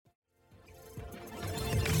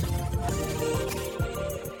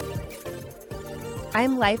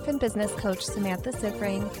I'm life and business coach Samantha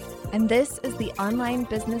Sifring, and this is the Online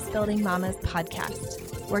Business Building Mamas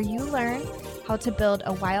podcast, where you learn how to build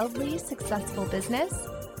a wildly successful business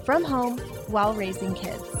from home while raising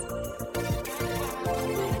kids.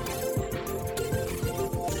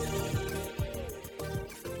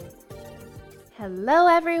 Hello,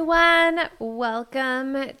 everyone.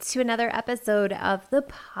 Welcome to another episode of the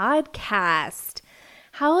podcast.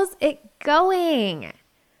 How's it going?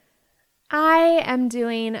 I am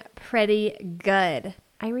doing pretty good.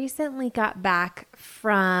 I recently got back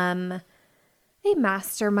from a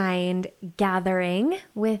mastermind gathering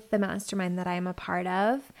with the mastermind that I'm a part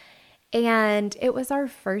of, and it was our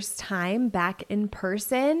first time back in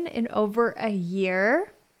person in over a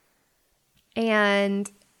year, and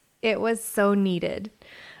it was so needed.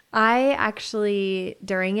 I actually,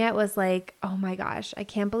 during it, was like, oh my gosh, I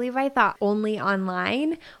can't believe I thought only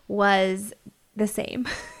online was the same.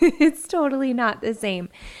 It's totally not the same.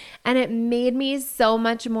 And it made me so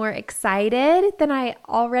much more excited than I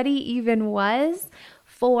already even was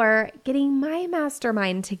for getting my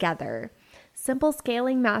mastermind together. Simple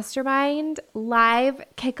Scaling Mastermind live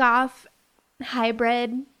kickoff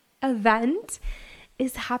hybrid event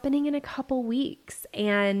is happening in a couple weeks,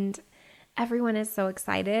 and everyone is so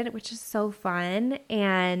excited, which is so fun.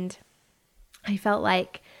 And I felt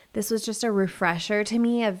like this was just a refresher to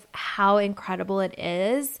me of how incredible it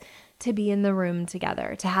is to be in the room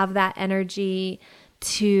together, to have that energy,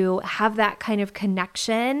 to have that kind of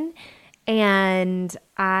connection. And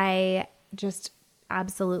I just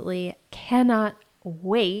absolutely cannot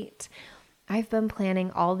wait. I've been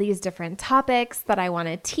planning all these different topics that I want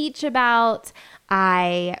to teach about.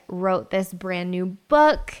 I wrote this brand new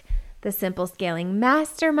book, the Simple Scaling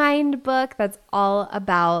Mastermind book, that's all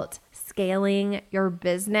about scaling your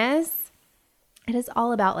business. It is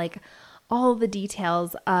all about like all the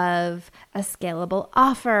details of a scalable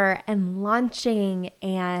offer and launching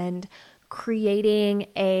and creating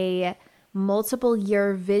a multiple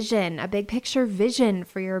year vision, a big picture vision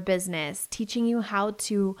for your business, teaching you how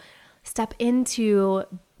to step into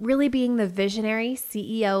really being the visionary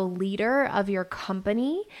CEO leader of your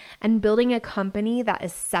company and building a company that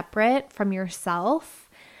is separate from yourself,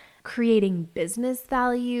 creating business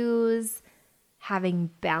values,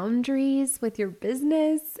 having boundaries with your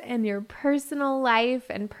business and your personal life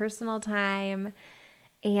and personal time,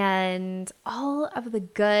 and all of the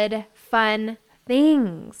good, fun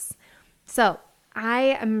things. So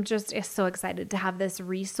I am just so excited to have this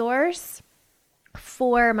resource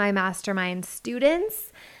for my mastermind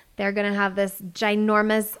students. They're going to have this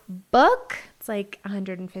ginormous book. It's like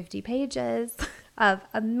 150 pages of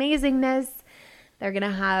amazingness. They're going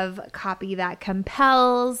to have a copy that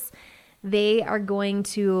compels. They are going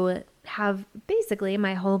to have basically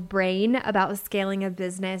my whole brain about scaling a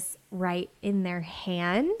business right in their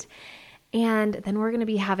hand. And then we're going to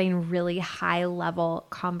be having really high level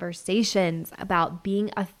conversations about being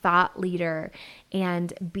a thought leader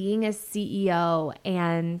and being a CEO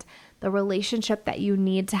and the relationship that you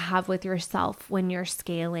need to have with yourself when you're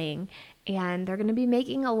scaling. And they're going to be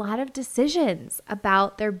making a lot of decisions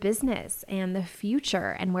about their business and the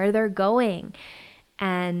future and where they're going.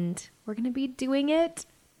 And we're going to be doing it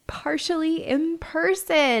partially in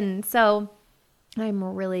person. So I'm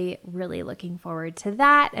really, really looking forward to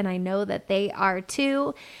that. And I know that they are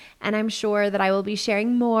too. And I'm sure that I will be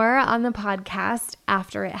sharing more on the podcast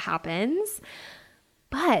after it happens.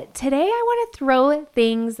 But today I want to throw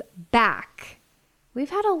things back. We've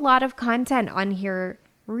had a lot of content on here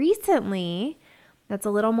recently that's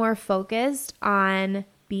a little more focused on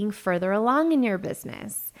being further along in your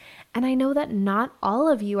business. And I know that not all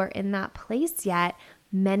of you are in that place yet.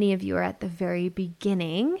 Many of you are at the very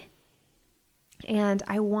beginning. And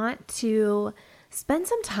I want to spend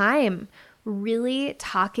some time really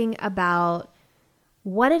talking about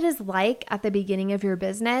what it is like at the beginning of your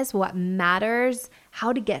business, what matters,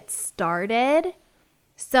 how to get started.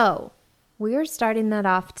 So we are starting that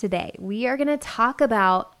off today. We are going to talk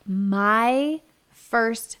about my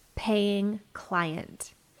first paying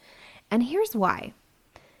client. And here's why.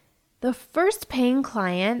 The first paying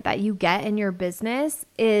client that you get in your business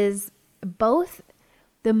is both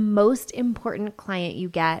the most important client you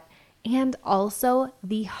get and also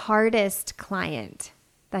the hardest client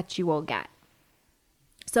that you will get.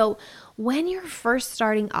 So when you're first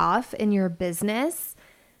starting off in your business,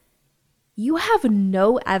 you have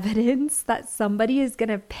no evidence that somebody is going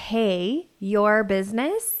to pay your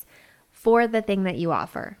business for the thing that you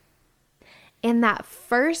offer. And that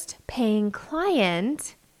first paying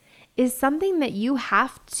client is something that you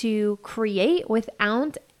have to create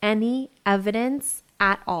without any evidence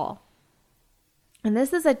at all. And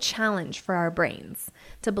this is a challenge for our brains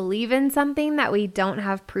to believe in something that we don't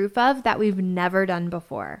have proof of, that we've never done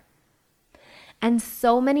before. And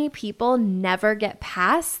so many people never get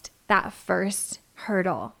past that first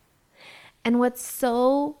hurdle. And what's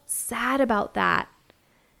so sad about that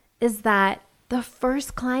is that the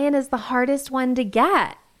first client is the hardest one to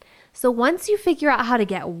get. So once you figure out how to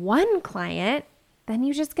get one client, then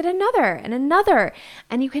you just get another and another.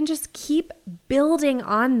 And you can just keep building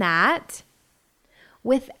on that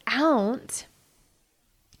without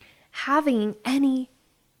having any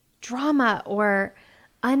drama or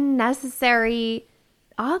unnecessary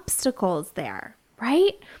obstacles there,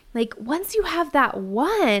 right? Like once you have that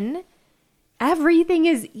one, everything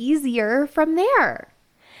is easier from there.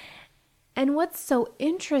 And what's so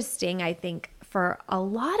interesting, I think, for a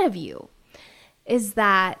lot of you is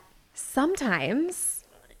that sometimes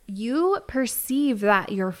you perceive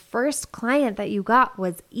that your first client that you got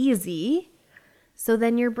was easy. So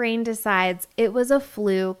then your brain decides it was a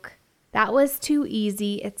fluke. That was too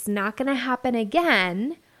easy. It's not going to happen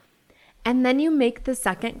again. And then you make the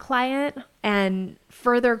second client and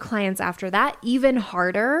further clients after that even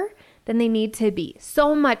harder than they need to be.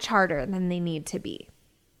 So much harder than they need to be.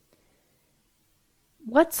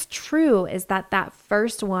 What's true is that that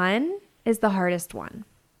first one is the hardest one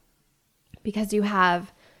because you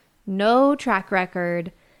have no track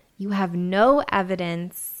record. You have no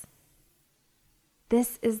evidence.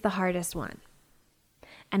 This is the hardest one.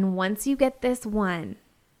 And once you get this one,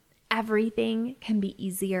 everything can be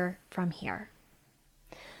easier from here.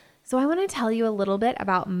 So I want to tell you a little bit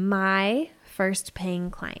about my first paying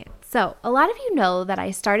client. So a lot of you know that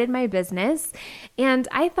I started my business and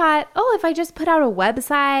I thought, oh, if I just put out a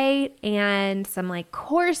website and some like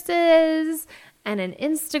courses and an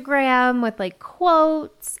Instagram with like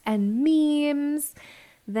quotes and memes,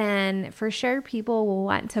 then for sure people will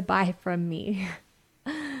want to buy from me.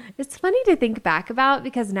 It's funny to think back about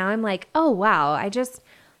because now I'm like, oh, wow, I just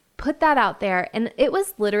put that out there. And it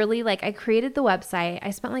was literally like I created the website.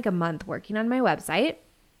 I spent like a month working on my website.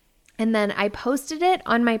 And then I posted it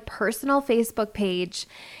on my personal Facebook page.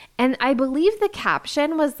 And I believe the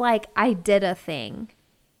caption was like, I did a thing.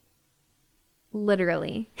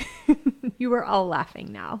 Literally. You were all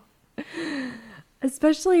laughing now.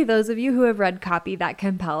 Especially those of you who have read Copy That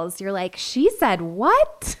Compels. You're like, she said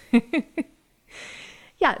what?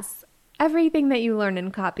 Yes, everything that you learn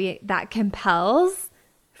in Copy That Compels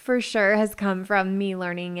for sure has come from me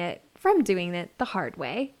learning it, from doing it the hard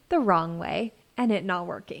way, the wrong way, and it not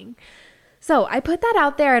working. So I put that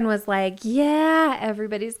out there and was like, yeah,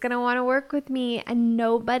 everybody's going to want to work with me. And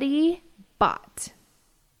nobody bought.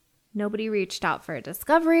 Nobody reached out for a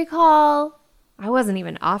discovery call. I wasn't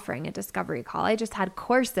even offering a discovery call. I just had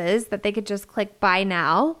courses that they could just click buy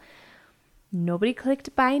now. Nobody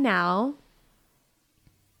clicked buy now.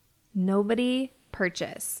 Nobody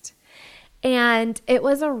purchased. And it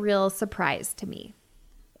was a real surprise to me.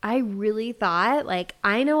 I really thought, like,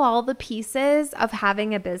 I know all the pieces of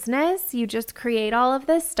having a business. You just create all of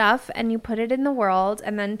this stuff and you put it in the world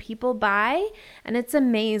and then people buy and it's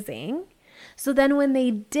amazing. So then when they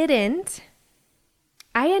didn't,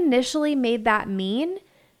 I initially made that mean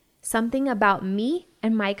something about me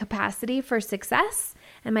and my capacity for success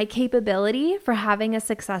and my capability for having a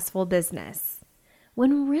successful business.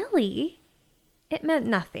 When really, it meant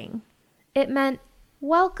nothing. It meant,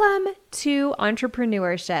 welcome to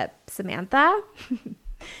entrepreneurship, Samantha.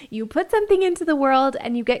 You put something into the world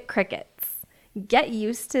and you get crickets. Get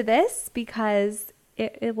used to this because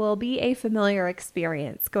it will be a familiar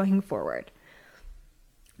experience going forward.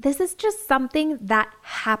 This is just something that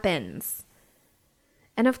happens.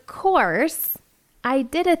 And of course, I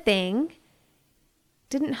did a thing,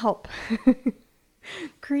 didn't help.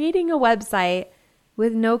 Creating a website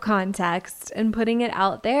with no context and putting it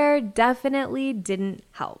out there definitely didn't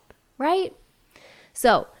help, right?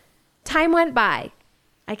 So time went by.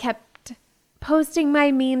 I kept posting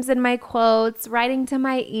my memes and my quotes, writing to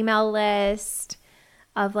my email list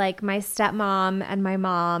of like my stepmom and my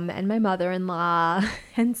mom and my mother-in-law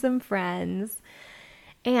and some friends.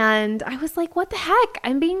 And I was like, what the heck?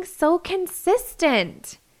 I'm being so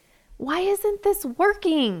consistent. Why isn't this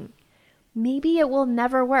working? Maybe it will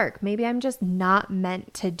never work. Maybe I'm just not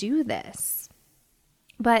meant to do this.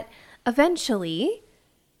 But eventually,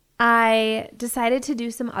 I decided to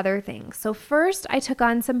do some other things. So first, I took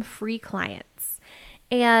on some free clients.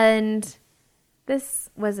 And this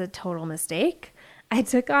was a total mistake. I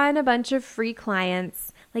took on a bunch of free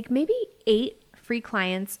clients, like maybe 8 free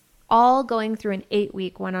clients, all going through an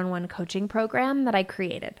 8-week one-on-one coaching program that I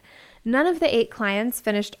created. None of the 8 clients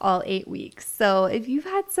finished all 8 weeks. So if you've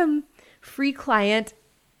had some free client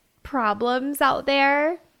problems out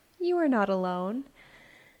there, you are not alone.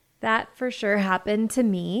 That for sure happened to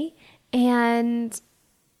me. And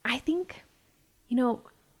I think,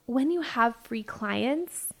 when you have free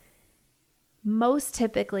clients, most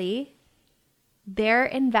typically their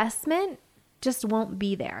investment just won't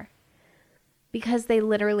be there because they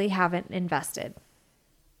literally haven't invested.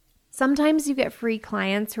 Sometimes you get free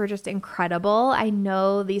clients who are just incredible. I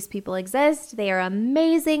know these people exist. They are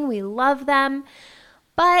amazing. We love them.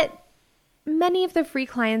 But many of the free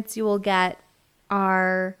clients you will get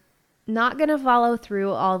are not going to follow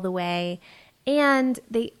through all the way, and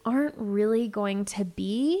they aren't really going to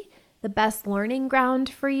be the best learning ground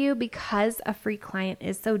for you because a free client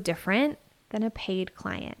is so different than a paid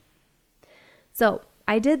client. So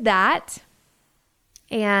I did that,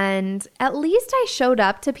 and at least I showed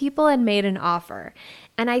up to people and made an offer.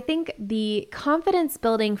 And I think the confidence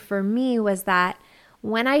building for me was that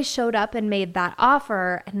when I showed up and made that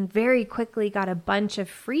offer and very quickly got a bunch of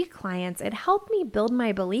free clients, it helped me build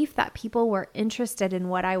my belief that people were interested in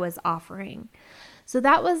what I was offering. So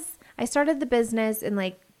I started the business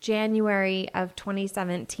in January of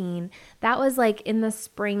 2017. That was in the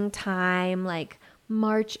springtime,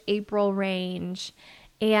 March, April range.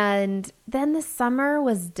 And then the summer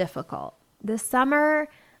was difficult. The summer,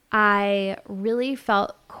 I really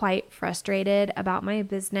felt quite frustrated about my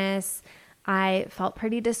business. I felt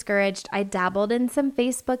pretty discouraged. I dabbled in some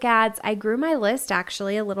Facebook ads. I grew my list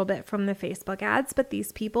actually a little bit from the Facebook ads, but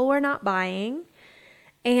these people were not buying.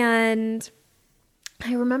 And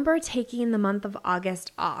I remember taking the month of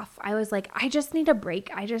August off. I was like, I just need a break.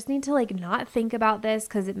 I just need to not think about this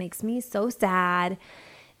because it makes me so sad.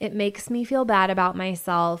 It makes me feel bad about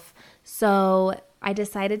myself. So I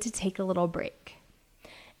decided to take a little break.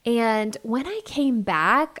 And when I came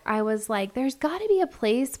back, I was like, there's got to be a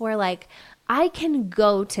place where I can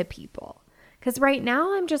go to people. Because right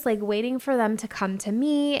now I'm just waiting for them to come to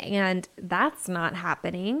me, and that's not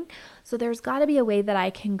happening. So there's got to be a way that I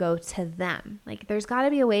can go to them. There's got to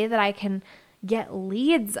be a way that I can get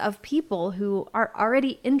leads of people who are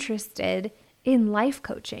already interested in life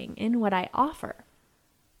coaching, in what I offer.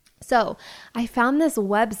 So I found this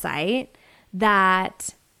website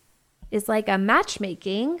that is a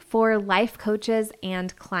matchmaking for life coaches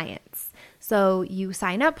and clients. So you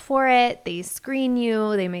sign up for it, they screen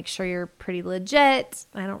you, they make sure you're pretty legit.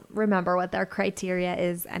 I don't remember what their criteria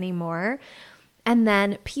is anymore. And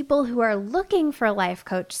then people who are looking for a life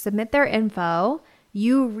coach submit their info,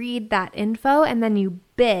 you read that info, and then you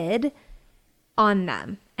bid on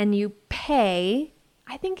them. And you pay,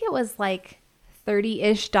 I think it was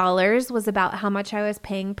 $30-ish was about how much I was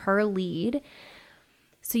paying per lead.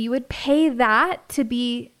 So you would pay that to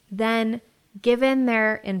be then given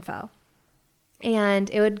their info. And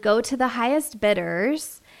it would go to the highest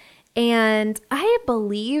bidders. And I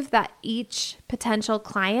believe that each potential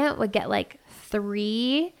client would get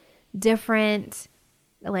 3 different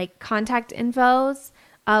contact infos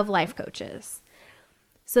of life coaches.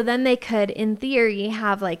 So then they could, in theory,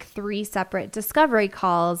 have 3 separate discovery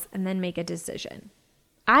calls and then make a decision.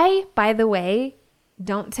 I, by the way,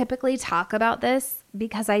 don't typically talk about this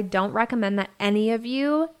because I don't recommend that any of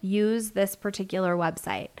you use this particular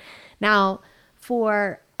website. Now,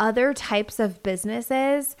 for other types of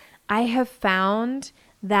businesses, I have found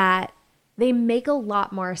that they make a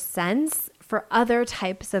lot more sense for other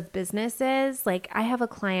types of businesses. I have a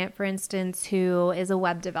client, for instance, who is a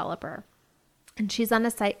web developer. And she's on a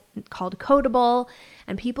site called Codeable,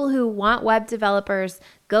 and people who want web developers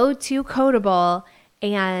go to Codeable,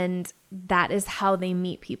 and that is how they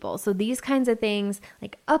meet people. So these kinds of things,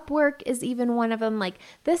 Upwork is even one of them.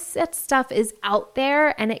 This stuff is out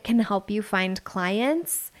there and it can help you find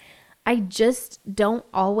clients. I just don't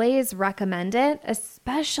always recommend it,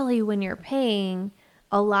 especially when you're paying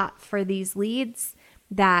a lot for these leads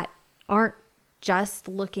that aren't just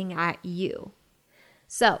looking at you.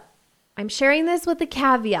 So I'm sharing this with a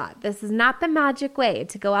caveat. This is not the magic way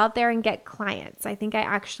to go out there and get clients. I think I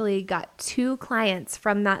actually got 2 clients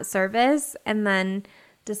from that service and then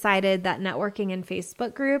decided that networking in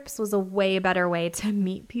Facebook groups was a way better way to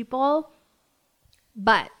meet people.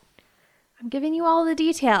 But I'm giving you all the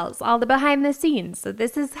details, all the behind the scenes. So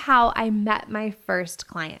this is how I met my first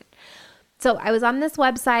client. So I was on this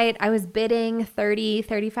website, I was bidding $30,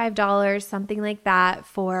 $35, something like that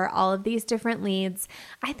for all of these different leads.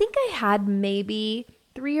 I think I had maybe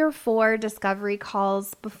 3 or 4 discovery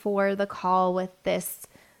calls before the call with this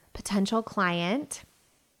potential client.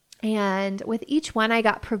 And with each one, I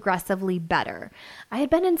got progressively better. I had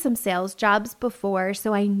been in some sales jobs before,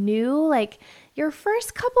 so I knew your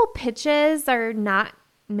first couple pitches are not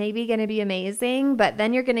maybe going to be amazing, but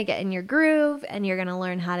then you're going to get in your groove and you're going to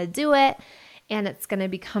learn how to do it. And it's going to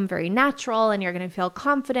become very natural and you're going to feel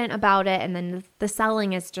confident about it. And then the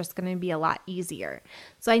selling is just going to be a lot easier.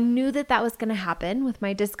 So I knew that that was going to happen with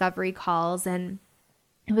my discovery calls. And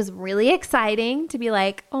it was really exciting to be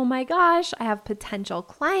like, oh my gosh, I have potential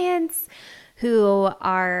clients who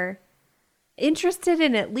are interested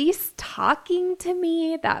in at least talking to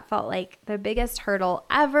me. That felt like the biggest hurdle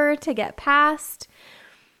ever to get past.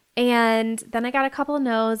 And then I got a couple of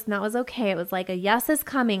no's and that was okay. It was like a yes is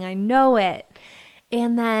coming. I know it.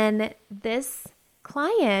 And then this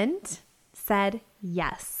client said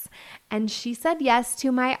yes. And she said yes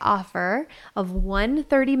to my offer of one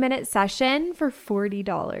 30-minute session for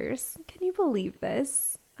 $40. Can you believe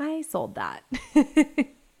this? I sold that.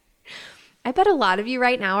 I bet a lot of you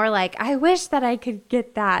right now are like, I wish that I could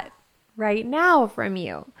get that right now from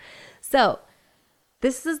you. So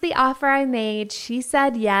this is the offer I made. She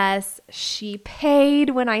said yes. She paid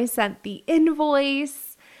when I sent the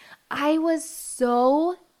invoice. I was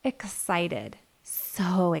so excited.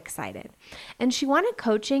 So excited. And she wanted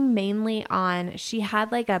coaching mainly on, she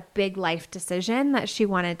had like a big life decision that she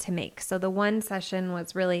wanted to make. So the one session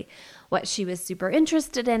was really what she was super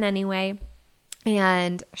interested in anyway.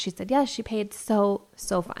 And she said yes, she paid. So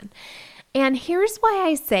fun. And here's why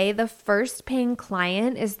I say the first paying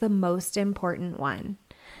client is the most important one.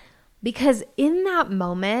 Because in that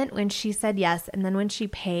moment when she said yes and then when she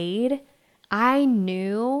paid, I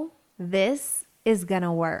knew this is going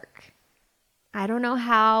to work. I don't know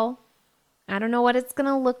how. I don't know what it's going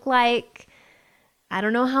to look like. I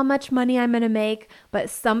don't know how much money I'm going to make, but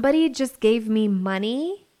somebody just gave me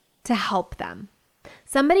money to help them.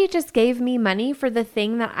 Somebody just gave me money for the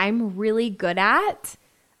thing that I'm really good at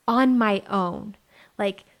on my own.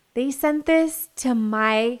 Like they sent this to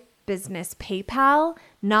my business PayPal,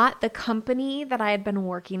 not the company that I had been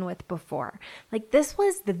working with before. Like this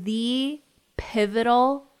was the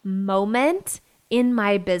pivotal moment in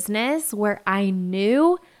my business where I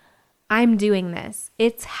knew I'm doing this.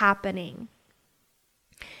 It's happening.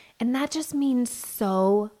 And that just means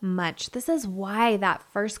so much. This is why that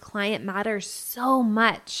first client matters so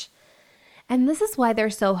much. And this is why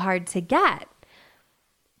they're so hard to get.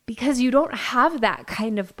 Because you don't have that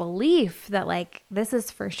kind of belief that like, this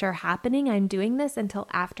is for sure happening. I'm doing this until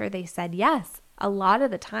after they said yes. A lot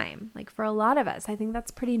of the time, like for a lot of us, I think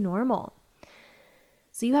that's pretty normal.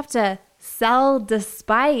 So you have to sell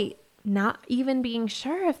despite not even being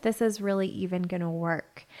sure if this is really even going to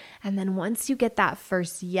work. And then once you get that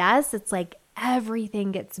first yes, it's like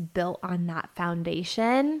everything gets built on that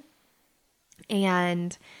foundation.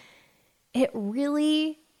 And it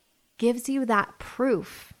really gives you that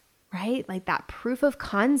proof, right? Like that proof of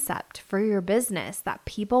concept for your business that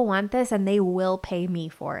people want this and they will pay me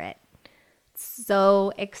for it.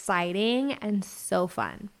 So exciting and so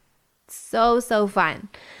fun. So fun.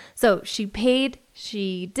 So she paid,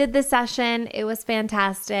 she did the session. It was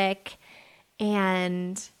fantastic.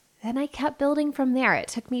 And then I kept building from there. It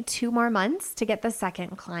took me 2 more months to get the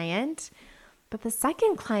second client. But the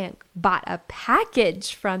second client bought a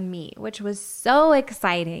package from me, which was so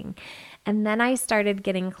exciting. And then I started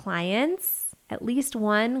getting clients, at least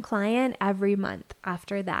one client every month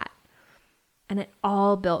after that. And it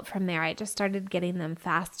all built from there. I just started getting them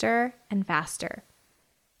faster and faster.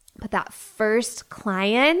 But that first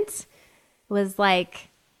client was like,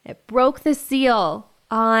 it broke the seal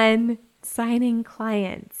on signing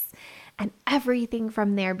clients. And everything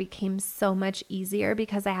from there became so much easier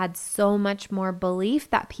because I had so much more belief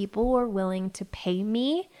that people were willing to pay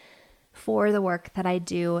me for the work that I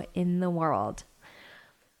do in the world.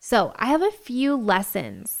 So I have a few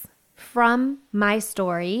lessons from my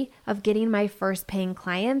story of getting my first paying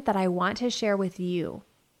client that I want to share with you.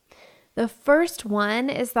 The first one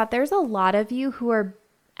is that there's a lot of you who are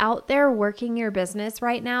out there working your business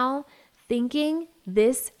right now thinking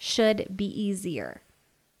this should be easier.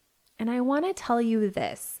 And I want to tell you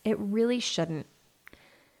this, it really shouldn't.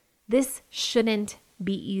 This shouldn't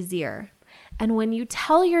be easier. And when you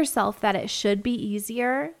tell yourself that it should be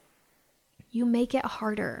easier, you make it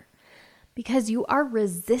harder because you are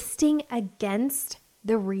resisting against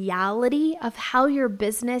the reality of how your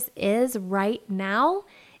business is right now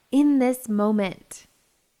in this moment.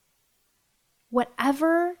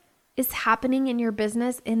 Whatever is happening in your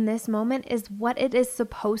business in this moment is what it is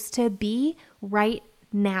supposed to be right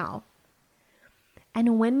now.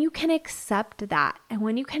 And when you can accept that and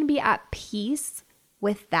when you can be at peace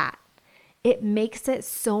with that, it makes it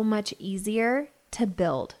so much easier to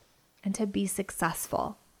build and to be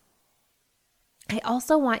successful. I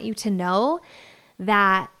also want you to know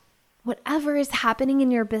that Whatever is happening in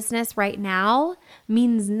your business right now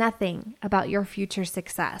means nothing about your future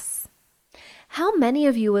success. How many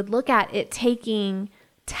of you would look at it taking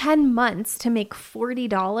 10 months to make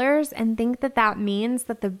 $40 and think that that means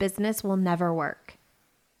that the business will never work?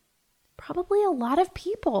 Probably a lot of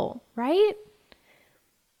people, right?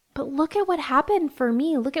 But look at what happened for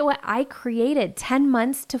me. Look at what I created, 10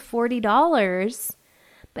 months to $40.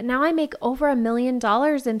 But now I make over $1 million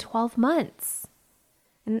in 12 months.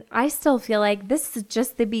 And I still feel like this is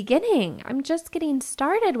just the beginning. I'm just getting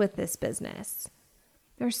started with this business.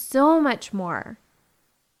 There's so much more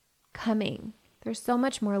coming. There's so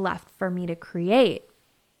much more left for me to create.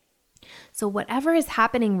 So whatever is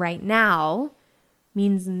happening right now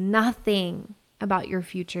means nothing about your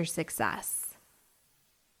future success.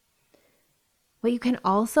 What you can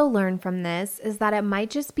also learn from this is that it might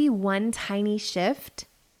just be one tiny shift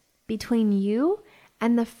between you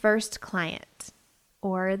and the first client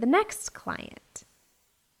or the next client.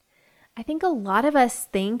 I think a lot of us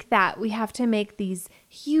think that we have to make these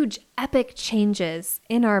huge, epic changes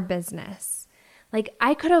in our business. Like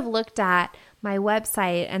I could have looked at my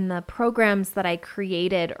website and the programs that I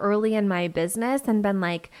created early in my business and been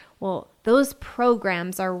like, well, those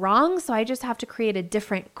programs are wrong, so I just have to create a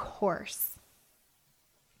different course.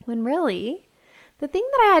 When really, the thing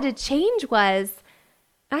that I had to change was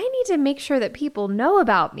I need to make sure that people know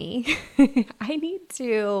about me. I need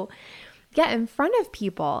to get in front of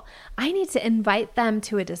people. I need to invite them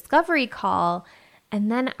to a discovery call, and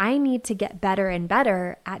then I need to get better and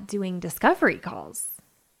better at doing discovery calls.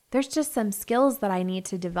 There's just some skills that I need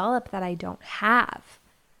to develop that I don't have.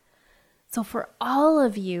 So for all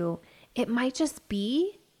of you, it might just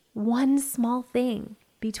be one small thing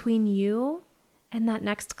between you and that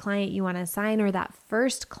next client you want to sign or that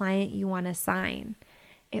first client you want to sign.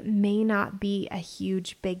 It may not be a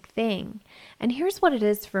huge, big thing. And here's what it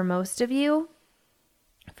is for most of you.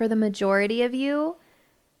 For the majority of you,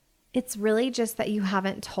 it's really just that you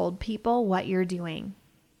haven't told people what you're doing.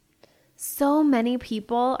 So many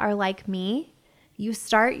people are like me. You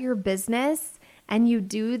start your business and you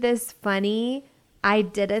do this funny, I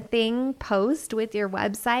did a thing post with your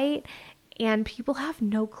website, and people have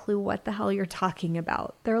no clue what the hell you're talking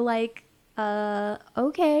about. They're like,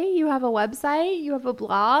 okay, you have a website, you have a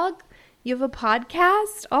blog, you have a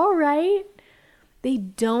podcast, all right. They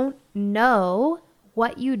don't know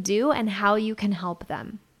what you do and how you can help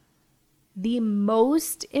them. The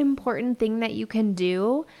most important thing that you can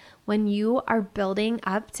do when you are building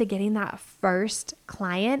up to getting that first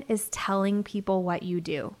client is telling people what you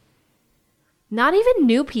do. Not even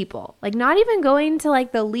new people, like not even going to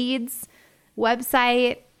like the leads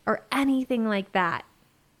website or anything like that.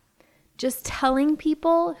 Just telling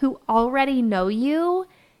people who already know you,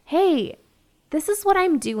 hey, this is what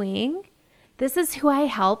I'm doing. This is who I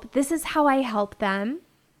help. This is how I help them.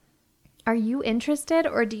 Are you interested,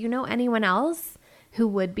 or do you know anyone else who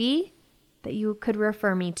would be that you could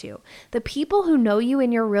refer me to? The people who know you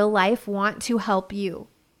in your real life want to help you.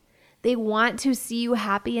 They want to see you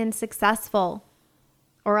happy and successful,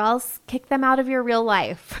 or else kick them out of your real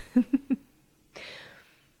life.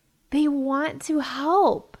 They want to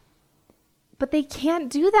help. But they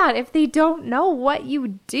can't do that if they don't know what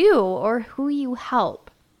you do or who you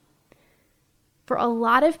help. For a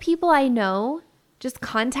lot of people I know, just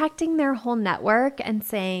contacting their whole network and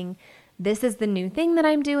saying, this is the new thing that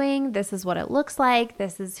I'm doing, this is what it looks like,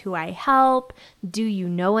 this is who I help, do you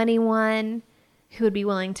know anyone who would be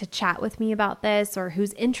willing to chat with me about this or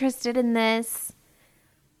who's interested in this,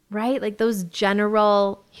 right? Like those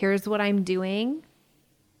general, here's what I'm doing.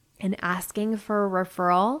 And asking for a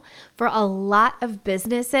referral. For a lot of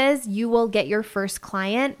businesses, you will get your first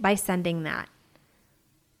client by sending that.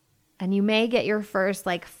 And you may get your first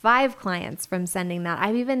 5 clients from sending that.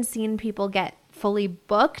 I've even seen people get fully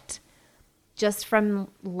booked just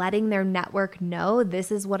from letting their network know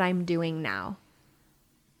this is what I'm doing now.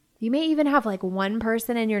 You may even have one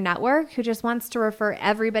person in your network who just wants to refer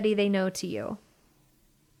everybody they know to you.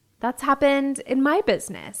 That's happened in my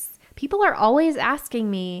business. People are always asking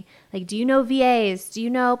me, do you know VAs? Do you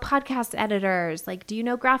know podcast editors? Do you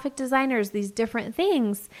know graphic designers? These different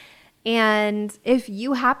things. And if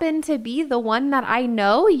you happen to be the one that I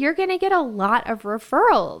know, you're going to get a lot of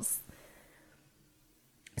referrals.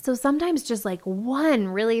 So sometimes just one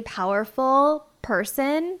really powerful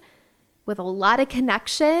person with a lot of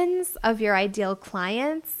connections of your ideal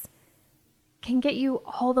clients can get you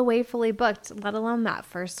all the way fully booked, let alone that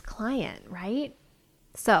first client, right?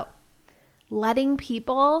 Letting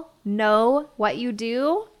people know what you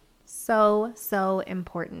do, so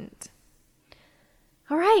important.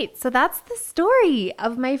 All right, so that's the story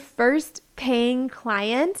of my first paying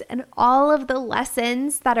client and all of the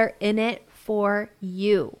lessons that are in it for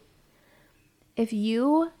you. If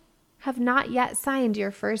you have not yet signed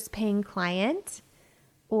your first paying client,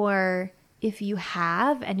 or if you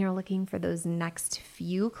have and you're looking for those next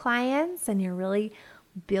few clients and you're really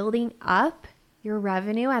building up your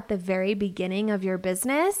revenue at the very beginning of your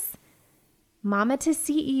business, Mama to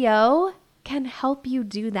CEO can help you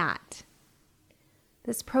do that.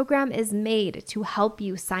 This program is made to help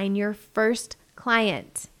you sign your first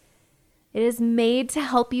client. It is made to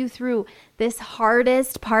help you through this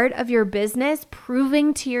hardest part of your business,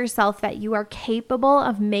 proving to yourself that you are capable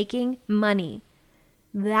of making money.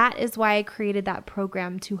 That is why I created that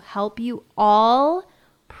program, to help you all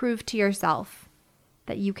prove to yourself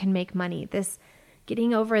that you can make money.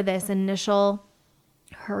 Getting over this initial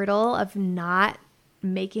hurdle of not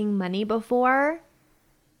making money before,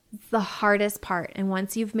 it's the hardest part. And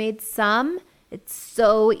once you've made some, it's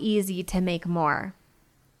so easy to make more.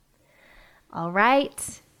 All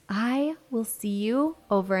right. I will see you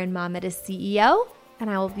over in Mama to CEO, and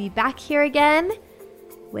I will be back here again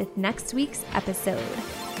with next week's episode.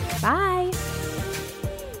 Bye.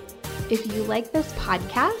 If you like this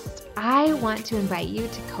podcast, I want to invite you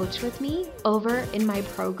to coach with me over in my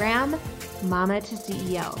program, Mama to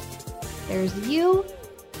CEO. There's you,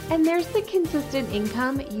 and there's the consistent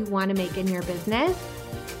income you want to make in your business,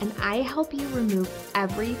 and I help you remove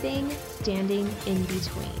everything standing in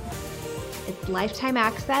between. It's lifetime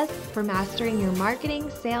access for mastering your marketing,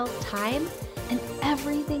 sales, time, and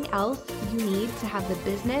everything else you need to have the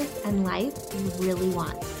business and life you really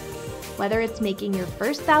want. Whether it's making your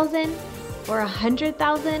first 1,000 or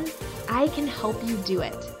 100,000, I can help you do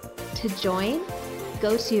it. To join,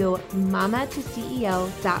 go to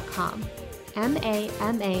mamatoceo.com.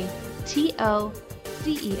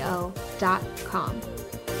 mamatoceo.com.